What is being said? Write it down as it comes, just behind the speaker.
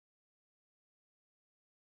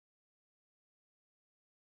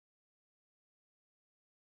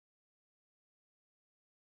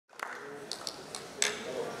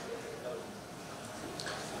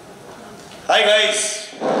Hi guys.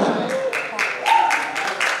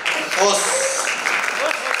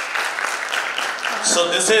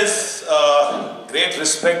 So this is great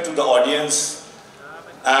respect to the audience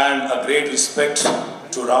and a great respect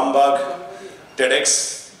to Rambaug,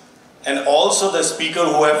 TEDx, and also the speaker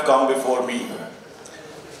who have come before me.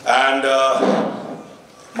 And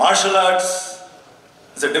martial arts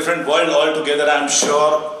is a different world altogether. I'm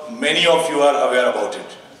sure many of you are aware about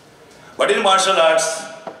it. But in martial arts,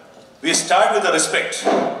 we start with the respect.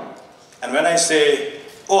 And when I say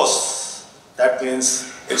os, that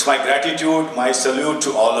means it's my gratitude, my salute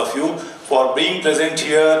to all of you for being present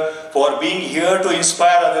here, for being here to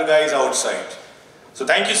inspire other guys outside. So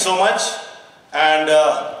thank you so much. And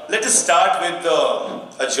let us start with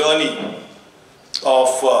a journey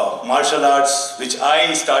of martial arts, which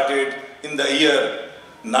I started in the year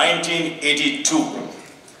 1982.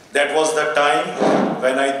 That was the time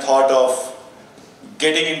when I thought of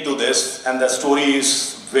getting into this, and the story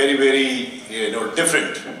is very, very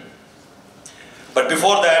different. But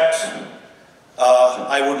before that,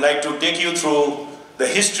 I would like to take you through the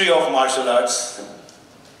history of martial arts.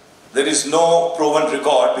 There is no proven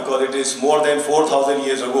record because it is more than 4,000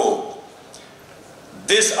 years ago.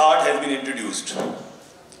 This art has been introduced.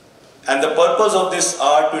 And the purpose of this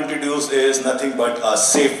art to introduce is nothing but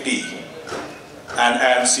safety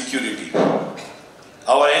and security.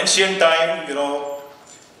 Our ancient time,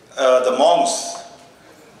 the monks,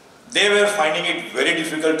 they were finding it very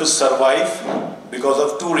difficult to survive because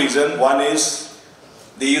of two reasons. One is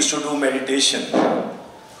they used to do meditation.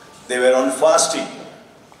 They were on fasting.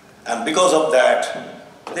 And because of that,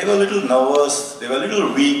 they were a little nervous, they were a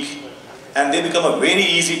little weak, and they become a very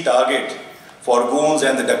easy target for goons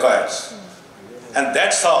and the dacoits. And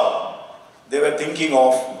that's how they were thinking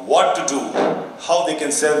of what to do, how they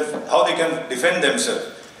can defend themselves.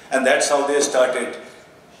 And that's how they started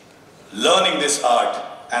learning this art,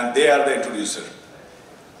 and they are the introducer.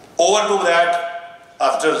 Over to that,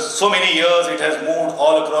 after so many years, it has moved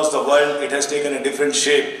all across the world. It has taken a different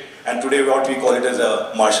shape, and today what we call it as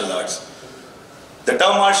a martial arts. The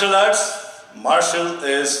term martial arts, martial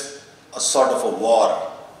is a sort of a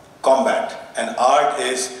war, combat, and art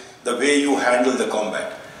is the way you handle the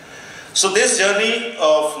combat. So this journey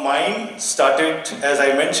of mine started, as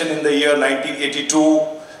I mentioned, in the year 1982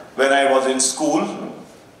 when I was in school.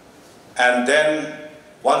 And then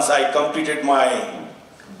once I completed my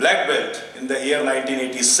black belt in the year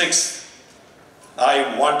 1986,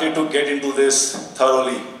 I wanted to get into this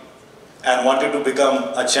thoroughly and wanted to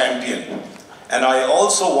become a champion. And I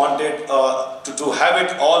also wanted to have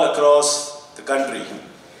it all across the country.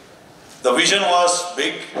 The vision was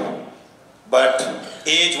big, but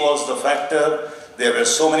age was the factor. There were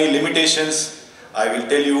so many limitations. I will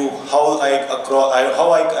tell you how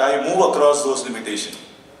I move across those limitations.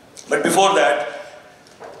 But before that,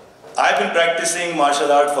 I've been practicing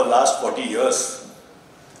martial art for the last 40 years.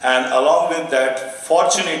 And along with that,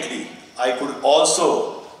 fortunately, I could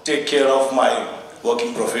also take care of my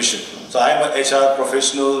working profession. So I'm an HR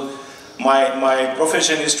professional. My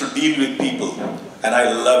profession is to deal with people, and I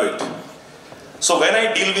love it. So when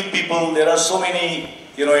I deal with people, there are so many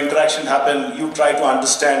interaction happen. You try to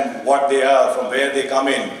understand what they are, from where they come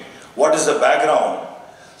in, what is the background.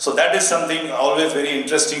 So that is something always very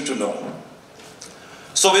interesting to know.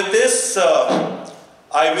 So with this,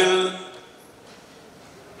 I will,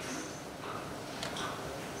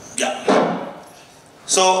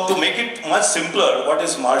 So to make it much simpler, what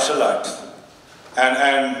is martial art?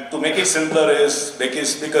 And to make it simpler is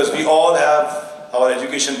because we all have our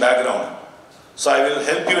education background. So I will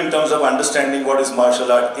help you in terms of understanding what is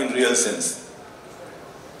martial art in real sense.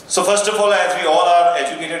 So first of all, as we all are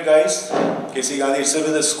educated guys, KC Gandhi itself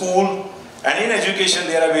is a school, and in education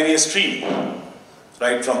there are various streams,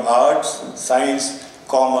 right, from arts, science,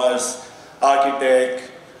 commerce,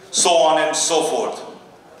 architect, so on and so forth.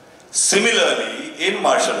 Similarly, in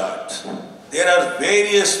martial art, there are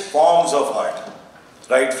various forms of art,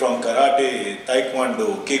 right, from karate,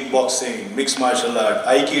 taekwondo, kickboxing, mixed martial art,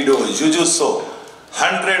 aikido, jujutsu,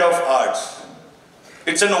 100 of arts.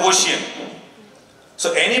 It's an ocean.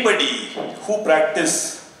 So anybody who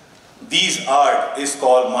practices these art is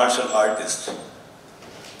called martial artist.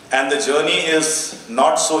 And the journey is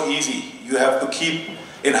not so easy. You have to keep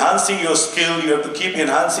enhancing your skill, you have to keep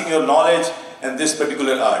enhancing your knowledge in this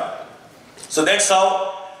particular art. So that's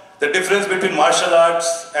how the difference between martial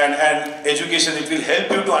arts and education, it will help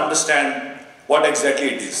you to understand what exactly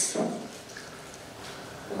it is.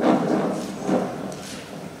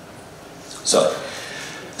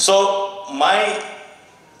 So my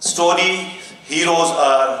story heroes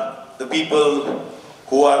are the people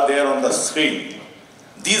who are there on the screen.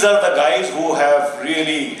 These are the guys who have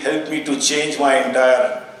really helped me to change my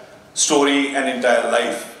entire story and entire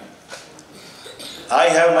life. I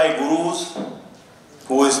have my gurus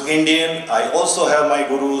who is Indian. I also have my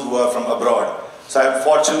gurus who are from abroad. So I am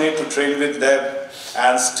fortunate to train with them,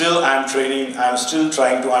 and still I am training. I am still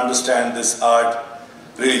trying to understand this art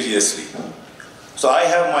religiously. So I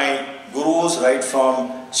have my gurus right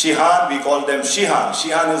from Shihan. We call them Shihan.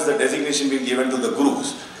 Shihan is the designation being given to the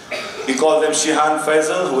gurus. We call them Shihan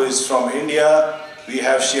Faisal, who is from India. We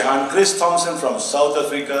have Shihan Chris Thompson from South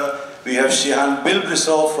Africa. We have Shihan Bill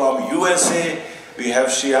Brissot from USA. We have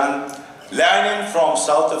Shihan Lanyon from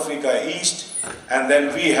South Africa East. And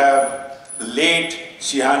then we have late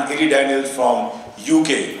Shihan Iri Daniel from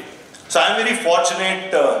UK. So I'm very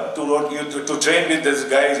fortunate to train with these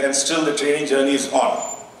guys, and still the training journey is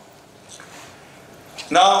on.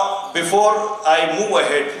 Now, before I move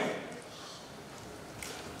ahead,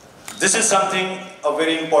 this is something, a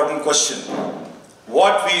very important question.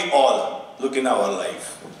 What we all look in our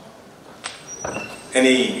life?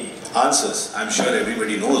 Any answers? I'm sure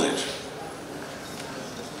everybody knows it.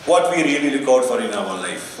 What we really look out for in our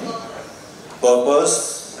life?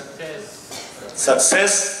 Purpose,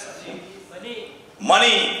 success,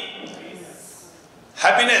 money,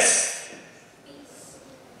 happiness,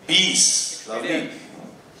 peace. Lovely.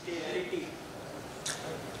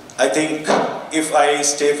 I think if I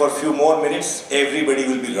stay for a few more minutes, everybody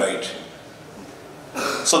will be right.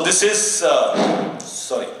 So this is,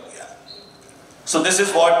 So this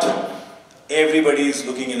is what everybody is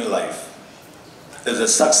looking in a life. There's a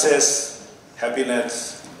success,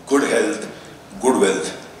 happiness, good health, good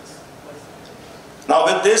wealth. Now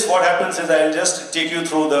with this, what happens is I'll just take you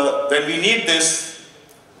through when we need this,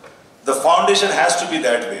 the foundation has to be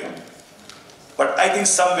that way. But I think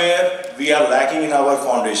somewhere we are lacking in our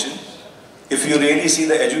foundation. If you really see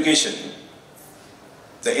the education,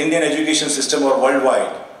 the Indian education system or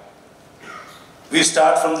worldwide, we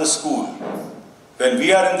start from the school. When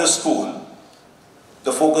we are in the school,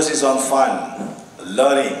 the focus is on fun,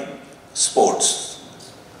 learning, sports.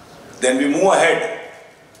 Then we move ahead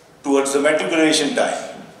towards the matriculation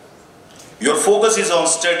time. Your focus is on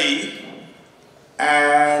study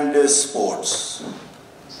and sports.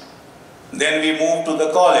 Then we move to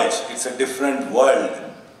the college. It's a different world.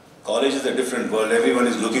 College is a different world. Everyone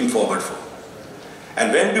is looking forward for.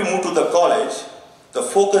 And when we move to the college, the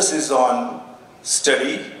focus is on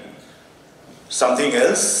study, something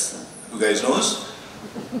else, you guys knows,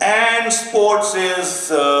 and sports is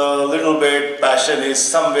a little bit, passion is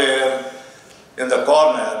somewhere in the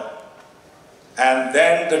corner, and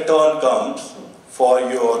then the turn comes for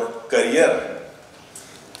your career.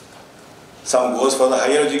 Some goes for the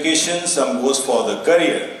higher education, some goes for the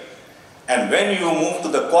career. And when you move to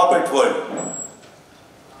the corporate world,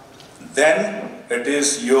 then it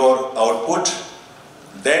is your output,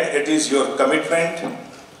 then it is your commitment,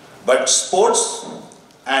 but sports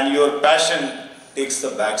and your passion takes the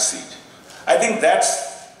back seat. I think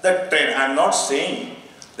that's the trend. I'm not saying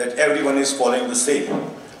that everyone is following the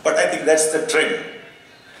same, but I think that's the trend.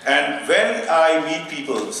 And when I meet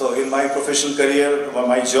people, so in my professional career,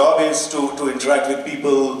 my job is to interact with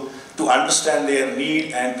people, to understand their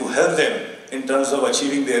need and to help them in terms of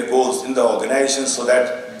achieving their goals in the organization so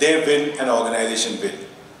that they win and organization win.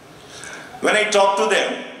 When I talk to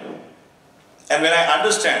them and when I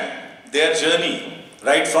understand their journey,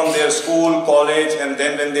 right from their school, college, and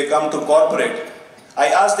then when they come to corporate, I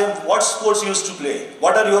ask them, what sports you used to play?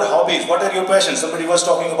 What are your hobbies? What are your passions? Somebody was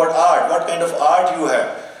talking about art. What kind of art you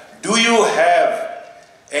have? Do you have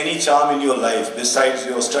any charm in your life besides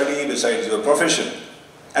your study, besides your profession?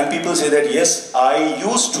 And people say that, yes, I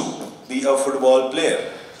used to be a football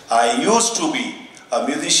player. I used to be a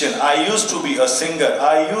musician. I used to be a singer.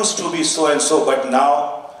 I used to be so and so, but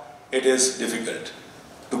now it is difficult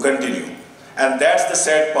to continue. And that's the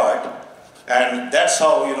sad part. And that's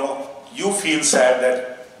how, you feel sad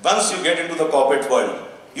that once you get into the corporate world,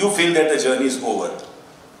 you feel that the journey is over.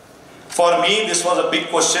 For me, this was a big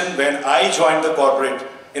question when I joined the corporate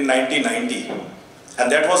in 1990.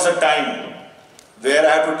 And that was the time where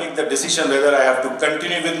I have to take the decision whether I have to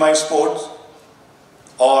continue with my sports,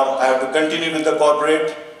 or I have to continue with the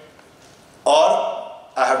corporate, or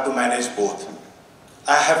I have to manage both.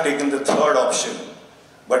 I have taken the third option,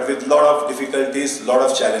 but with a lot of difficulties, a lot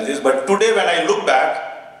of challenges. But today when I look back,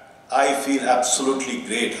 I feel absolutely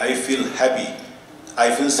great. I feel happy. I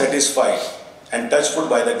feel satisfied and touched wood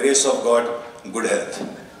by the grace of God, good health.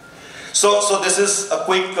 So this is a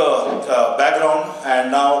quick background,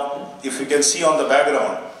 and now if you can see on the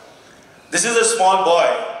background, this is a small boy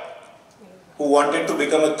who wanted to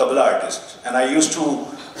become a tabla artist, and I used to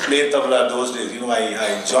play tabla those days. You know,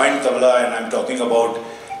 I joined tabla, and I'm talking about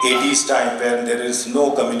 80s time, where there is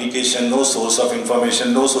no communication, no source of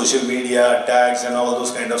information, no social media, tags and all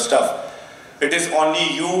those kind of stuff. It is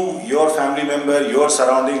only you, your family member, your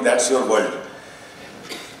surrounding, that's your world.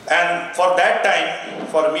 And for that time,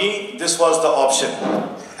 for me, this was the option,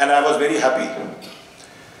 and I was very happy.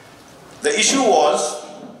 The issue was,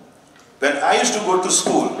 when I used to go to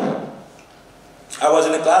school, I was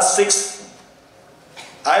in a class 6.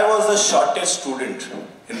 I was the shortest student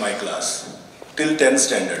in my class, till 10th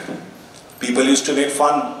standard. People used to make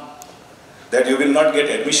fun that you will not get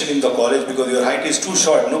admission in the college because your height is too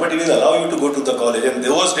short. Nobody will allow you to go to the college. And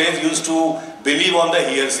those days used to believe on the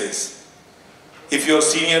hearsays. If your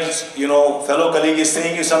senior, fellow colleague is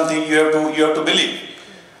saying you something, you have to believe.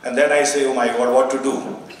 And then I say, oh my God, what to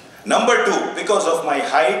do? Number 2, because of my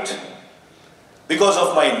height, because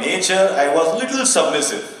of my nature, I was little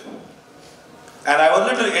submissive. And I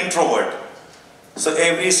was little introvert. So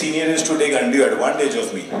every senior used to take undue advantage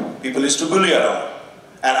of me. People used to bully around.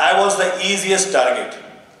 And I was the easiest target.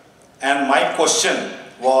 And my question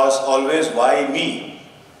was always, why me?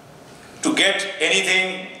 To get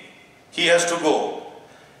anything, he has to go.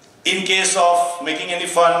 In case of making any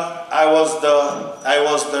fun, I was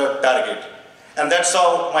the target. And that's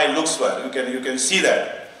how my looks were. You can see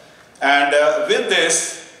that. And with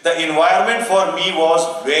this, the environment for me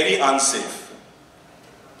was very unsafe.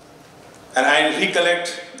 And I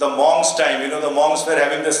recollect the monks' time. The monks were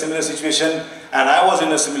having the similar situation, and I was in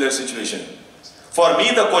a similar situation. For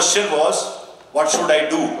me, the question was, what should I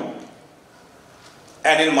do?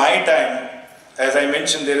 And in my time, as I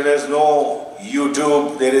mentioned, there was no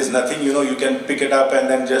YouTube, there is nothing, you can pick it up and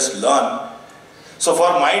then just learn. So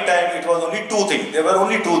for my time, it was only 2 things. There were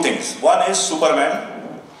only 2 things. One is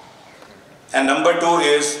Superman, and number 2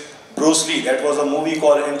 is Bruce Lee. That was a movie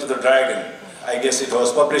called Into the Dragon. I guess it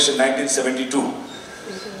was published in 1972.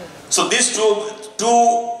 So these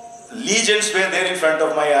two legends were there in front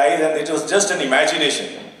of my eyes, and it was just an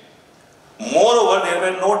imagination. Moreover, there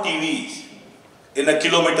were no TVs in a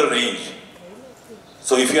kilometer range.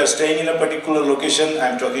 So if you are staying in a particular location,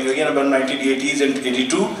 I'm talking again about 1980s and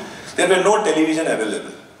 82, there were no television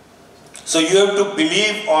available. So you have to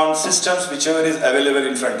believe on systems whichever is available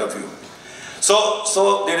in front of you.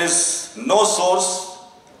 So there is no source,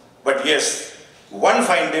 but yes, one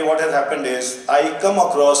fine day what has happened is, I come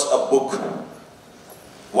across a book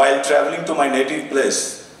while traveling to my native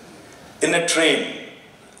place. In a train,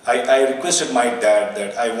 I requested my dad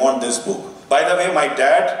that I want this book. By the way, my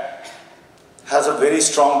dad has a very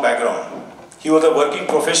strong background. He was a working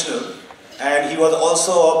professional, and he was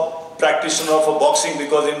also a practitioner of boxing,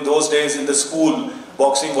 because in those days in the school,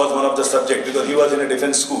 boxing was one of the subjects, because he was in a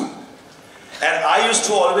defense school. And I used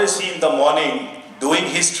to always see in the morning doing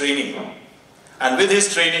his training. And with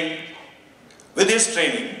his training,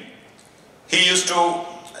 he used to,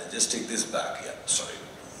 I'll just take this back, sorry.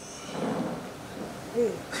 Yeah.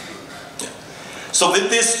 So with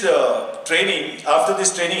this training, after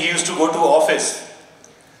this training, he used to go to office.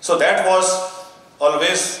 So that was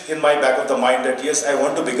always in my back of the mind that yes, I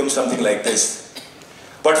want to become something like this.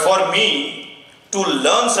 But for me, to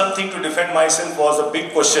learn something to defend myself was a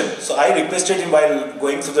big question. So I requested him while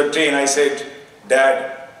going through the train, I said,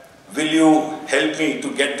 Dad, will you help me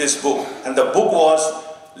to get this book? And the book was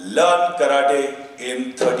Learn Karate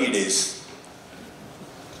in 30 Days.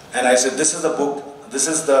 And I said, this is the book, this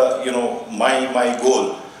is the, my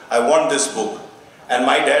goal. I want this book. And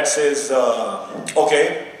my dad says,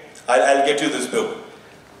 okay, I'll get you this book.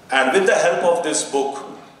 And with the help of this book,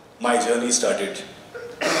 my journey started.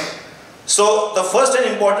 So the first and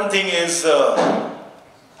important thing is,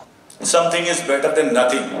 something is better than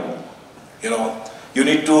nothing. You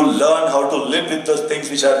need to learn how to live with the things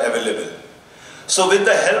which are available. So with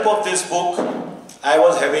the help of this book, I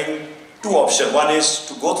was having 2 options. One is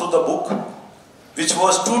to go through the book, which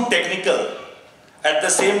was too technical. At the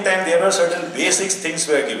same time, there were certain basic things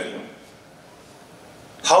were given.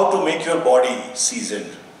 How to make your body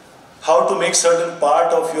seasoned. How to make certain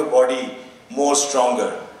part of your body more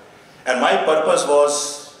stronger. And my purpose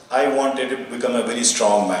was, I wanted to become a very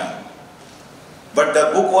strong man. But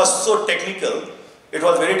the book was so technical, it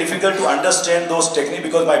was very difficult to understand those techniques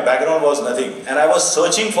because my background was nothing. And I was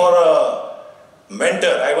searching for a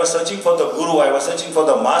mentor, I was searching for the guru, I was searching for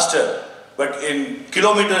the master. But in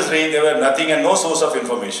kilometers range, there were nothing and no source of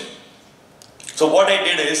information. So what I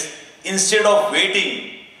did is, instead of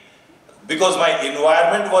waiting, because my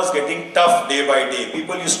environment was getting tough day by day,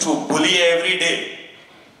 people used to bully every day.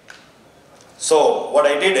 So what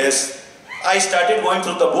I did is, I started going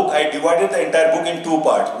through the book. I divided the entire book in 2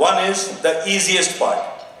 parts. One is the easiest part,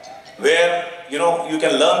 where you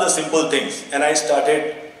can learn the simple things. And I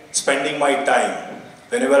started spending my time.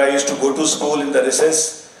 Whenever I used to go to school in the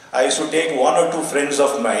recess, I used to take 1 or 2 friends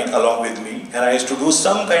of mine along with me, and I used to do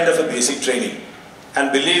some kind of a basic training.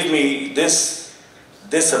 And believe me, this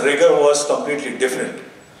rigor was completely different.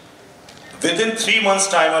 Within 3 months'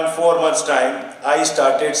 time and 4 months' time, I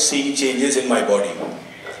started seeing changes in my body.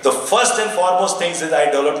 The first and foremost thing is I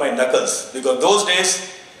developed my knuckles, because those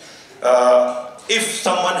days, if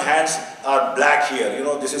someone's hands are black here,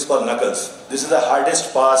 this is called knuckles. This is the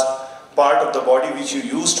hardest part of the body which you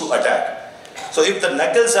use to attack. So if the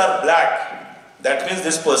knuckles are black, that means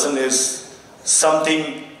this person is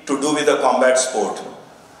something to do with a combat sport,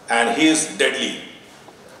 and he is deadly.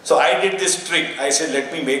 So I did this trick. I said,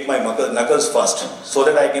 let me make my knuckles first, so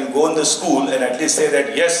that I can go in the school and at least say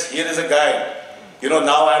that, yes, here is a guy.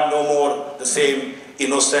 Now I am no more the same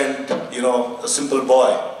innocent, a simple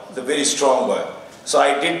boy, the very strong boy. So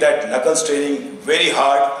I did that knuckles training very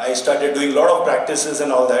hard. I started doing a lot of practices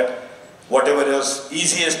and all that, whatever was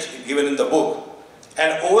easiest given in the book.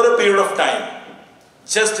 And over a period of time,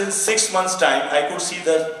 just in 6 months' time, I could see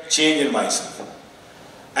the change in myself.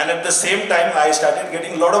 And at the same time, I started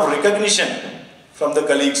getting a lot of recognition from the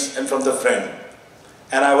colleagues and from the friend.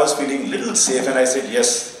 And I was feeling a little safe, and I said,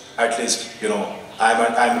 yes, at least,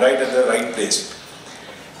 I'm right at the right place.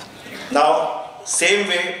 Now, same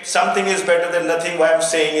way, something is better than nothing. What I'm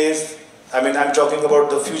saying is, I'm talking about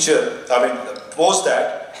the future, post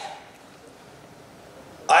that.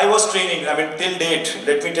 I was training, till date,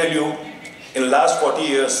 let me tell you, in the last 40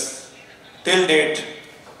 years, till date,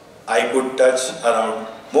 I could touch around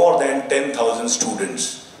more than 10,000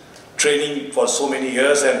 students, training for so many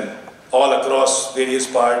years and all across various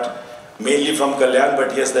parts, mainly from Kalyan,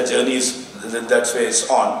 but yes, the journey is, that's where it's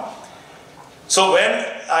on. So when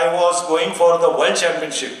I was going for the World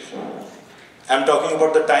Championship, I'm talking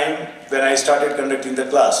about the time when I started conducting the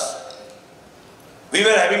class, we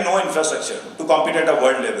were having no infrastructure to compete at a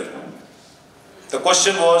world level. The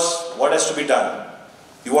question was, what has to be done?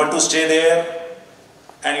 You want to stay there,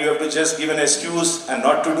 and you have to just give an excuse and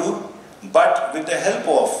not to do, but with the help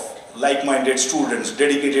of like-minded students,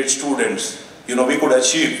 dedicated students, we could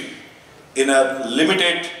achieve in a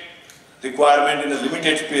limited requirement, in a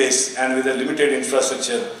limited space, and with a limited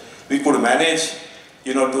infrastructure, we could manage,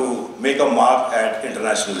 to make a mark at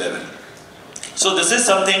international level. So this is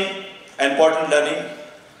something important learning.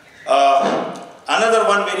 Another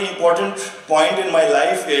one very important point in my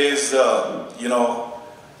life is,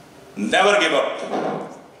 never give up.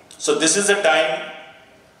 So this is a time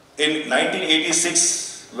in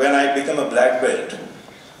 1986 when I became a black belt.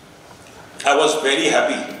 I was very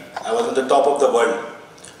happy. I was on the top of the world.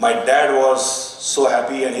 My dad was so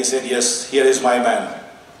happy, and he said, yes, here is my man.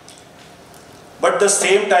 But the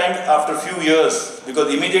same time, after a few years,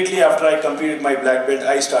 because immediately after I completed my black belt,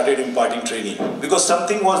 I started imparting training, because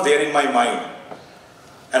something was there in my mind.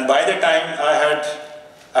 And by the time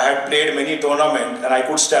I had played many tournaments and I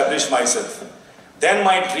could establish myself, then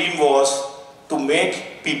my dream was to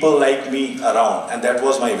make people like me around, and that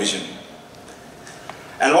was my vision.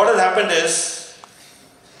 And what has happened is,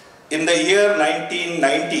 in the year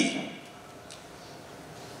 1990,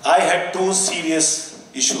 I had 2 serious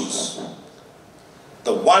issues.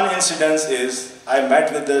 The one incident is, I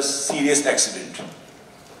met with a serious accident.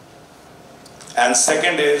 And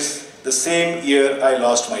second is, the same year I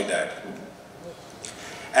lost my dad.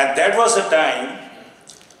 And that was the time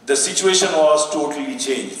the situation was totally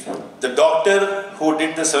changed. The doctor who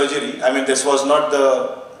did the surgery, this was not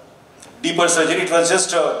the deeper surgery, it was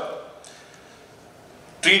just a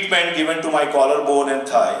treatment given to my collarbone and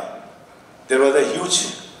thigh. There was a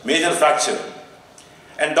huge, major fracture.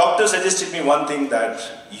 And doctor suggested me one thing, that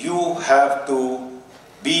you have to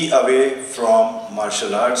be away from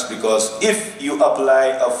martial arts, because if you apply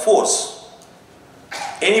a force,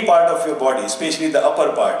 any part of your body, especially the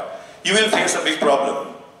upper part, you will face a big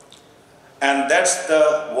problem. And that's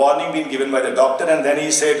the warning being given by the doctor, and then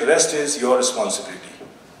he said, rest is your responsibility.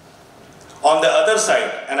 On the other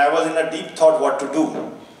side, and I was in a deep thought what to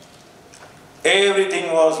do.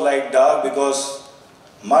 Everything was like dark, because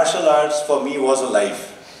martial arts for me was a life.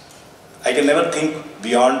 I can never think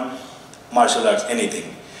beyond martial arts,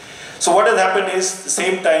 anything. So what has happened is, the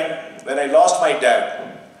same time when I lost my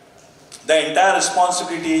dad, the entire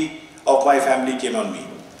responsibility of my family came on me.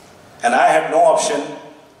 And I had no option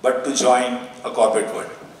but to join a corporate world.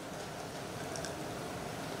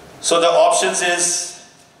 So the options is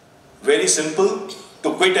very simple,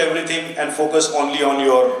 to quit everything and focus only on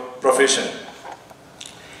your profession.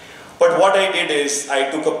 But what I did is, I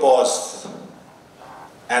took a pause.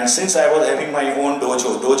 And since I was having my own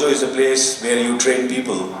dojo, dojo is a place where you train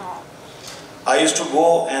people, I used to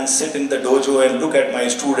go and sit in the dojo and look at my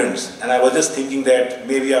students, and I was just thinking that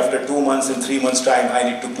maybe after 2 months and 3 months time I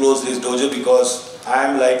need to close this dojo because I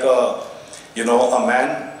am like a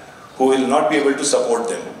man who will not be able to support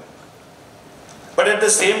them. But at the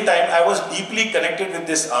same time I was deeply connected with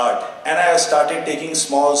this art, and I started taking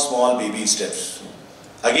small baby steps.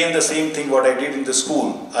 Again the same thing what I did in the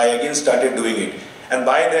school, I again started doing it. And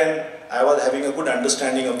by then I was having a good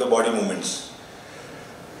understanding of the body movements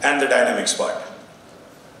and the dynamics part.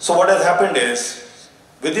 So what has happened is,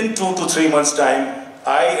 within 2 to 3 months time,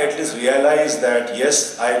 I at least realized that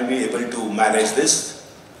yes, I will be able to manage this.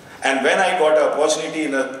 And when I got an opportunity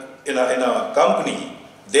in a company,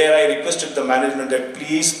 there I requested the management that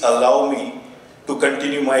please allow me to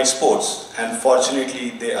continue my sports, and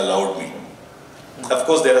fortunately they allowed me. Of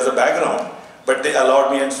course there is a background, but they allowed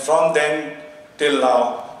me, and from then till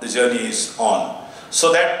now the journey is on. So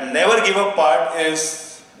that never give up part is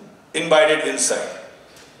imbibed inside.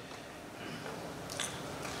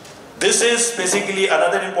 This is basically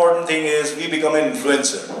another important thing is we become an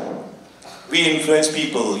influencer. We influence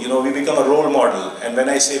people, we become a role model. And when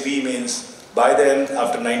I say we means, by then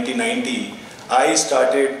after 1990, I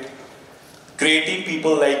started creating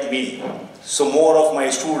people like me. So more of my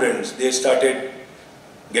students, they started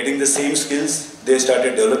getting the same skills, they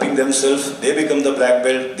started developing themselves, they become the black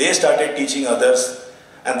belt, they started teaching others,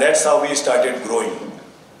 and that's how we started growing.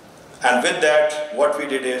 And with that, what we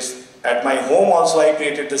did is, at my home also I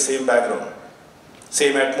created the same background,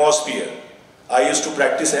 same atmosphere. I used to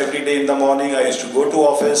practice every day in the morning, I used to go to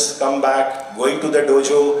office, come back, going to the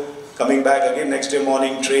dojo, coming back again next day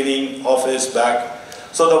morning, training, office, back.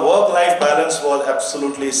 So the work-life balance was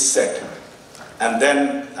absolutely set. And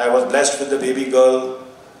then I was blessed with the baby girl,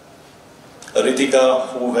 Ritika,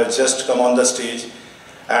 who had just come on the stage.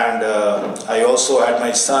 And I also had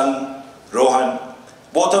my son, Rohan.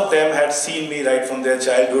 Both of them had seen me right from their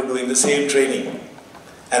childhood doing the same training.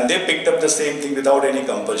 And they picked up the same thing without any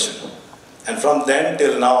compulsion. And from then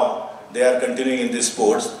till now, they are continuing in these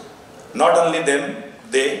sports. Not only them,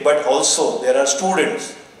 but also there are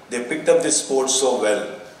students. They picked up this sport so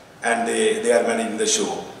well, and they are managing the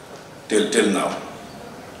show till now.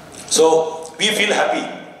 So we feel happy.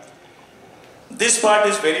 This part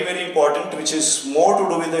is very, very important, which is more to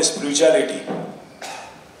do with the spirituality.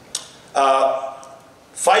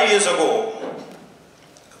 5 years ago,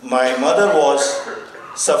 my mother was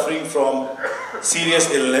suffering from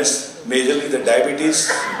serious illness, majorly the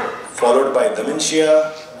diabetes, followed by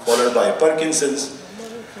dementia, followed by Parkinson's.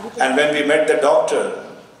 And when we met the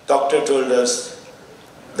doctor told us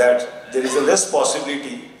that there is a less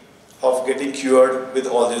possibility of getting cured with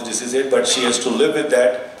all these diseases, but she has to live with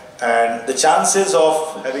that. And the chances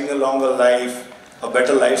of having a longer life, a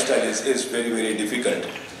better lifestyle is very, very difficult.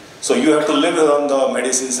 So you have to live on the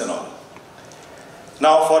medicines and all.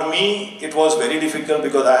 Now for me, it was very difficult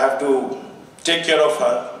because I have to take care of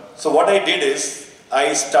her. So what I did is,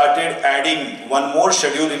 I started adding one more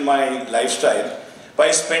schedule in my lifestyle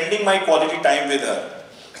by spending my quality time with her.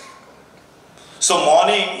 So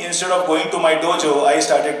morning, instead of going to my dojo, I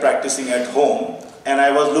started practicing at home, and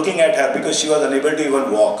I was looking at her because she was unable to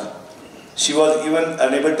even walk. She was even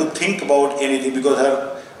unable to think about anything because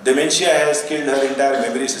her dementia has killed her entire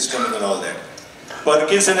memory system and all that.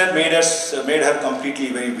 Parkinson had made her completely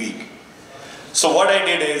very weak. So what I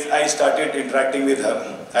did is, I started interacting with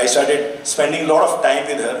her. I started spending a lot of time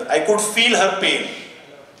with her. I could feel her pain.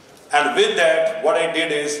 And with that, what I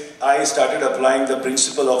did is, I started applying the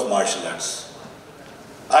principle of martial arts.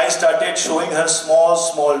 I started showing her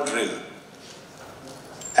small drill.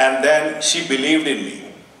 And then she believed in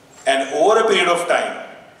me. And over a period of time,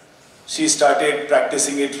 she started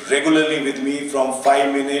practicing it regularly with me from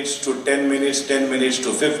 5 minutes to 10 minutes, 10 minutes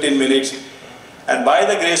to 15 minutes. And by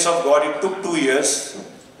the grace of God, it took 2 years.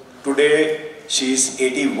 Today, she is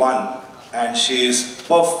 81 and she is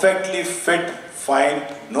perfectly fit, fine,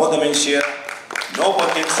 no dementia, no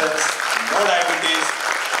Parkinson's, no diabetes.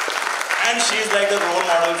 And she is like a role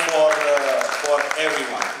model for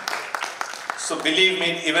everyone. So believe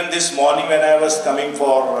me, even this morning when I was coming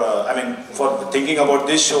for thinking about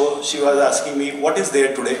this show, she was asking me, what is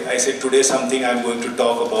there today? I said, today something I'm going to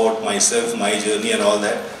talk about myself, my journey and all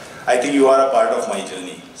that. I think you are a part of my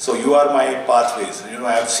journey. So you are my pathways.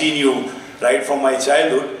 I have seen you right from my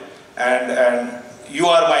childhood, and you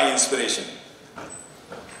are my inspiration.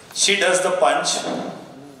 She does the punch.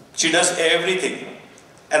 She does everything.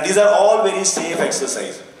 And these are all very safe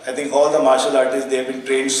exercises. I think all the martial artists, they have been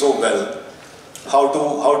trained so well. How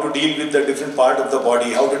to deal with the different part of the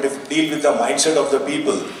body, how to deal with the mindset of the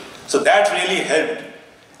people. So that really helped.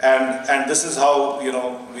 And this is how,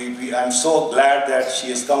 I'm so glad that she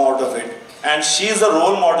has come out of it. and she is a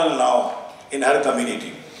role model now in her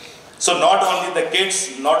community. So not only the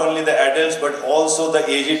kids, not only the adults, but also the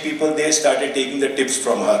aged people, they started taking the tips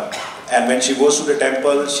from her. And when she goes to the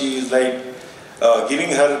temple, she is like giving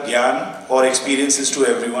her gyan or experiences to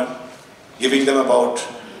everyone, giving them about,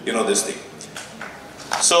 this thing.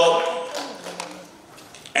 So,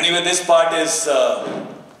 anyway, this part is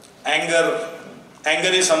anger. Anger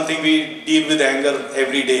is something we deal with anger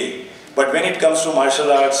every day. But when it comes to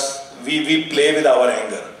martial arts, we play with our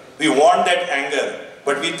anger. We want that anger,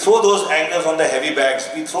 but we throw those angers on the heavy bags.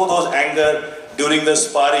 We throw those anger during the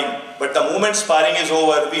sparring. But the moment sparring is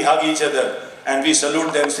over, we hug each other and we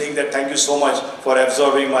salute them, saying that thank you so much for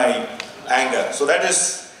absorbing my anger. So that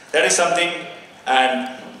is something.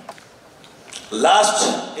 And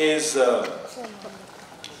last is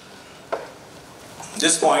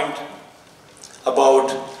this point about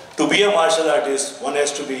to be a martial artist, one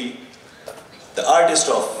has to be the artist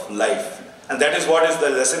of life. And that is what is the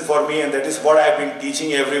lesson for me, and that is what I have been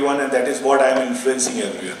teaching everyone, and that is what I am influencing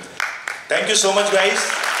everyone. Thank you so much, guys.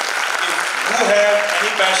 If you have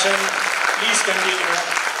any passion, please continue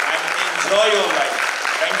and enjoy your life.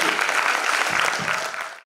 Thank you.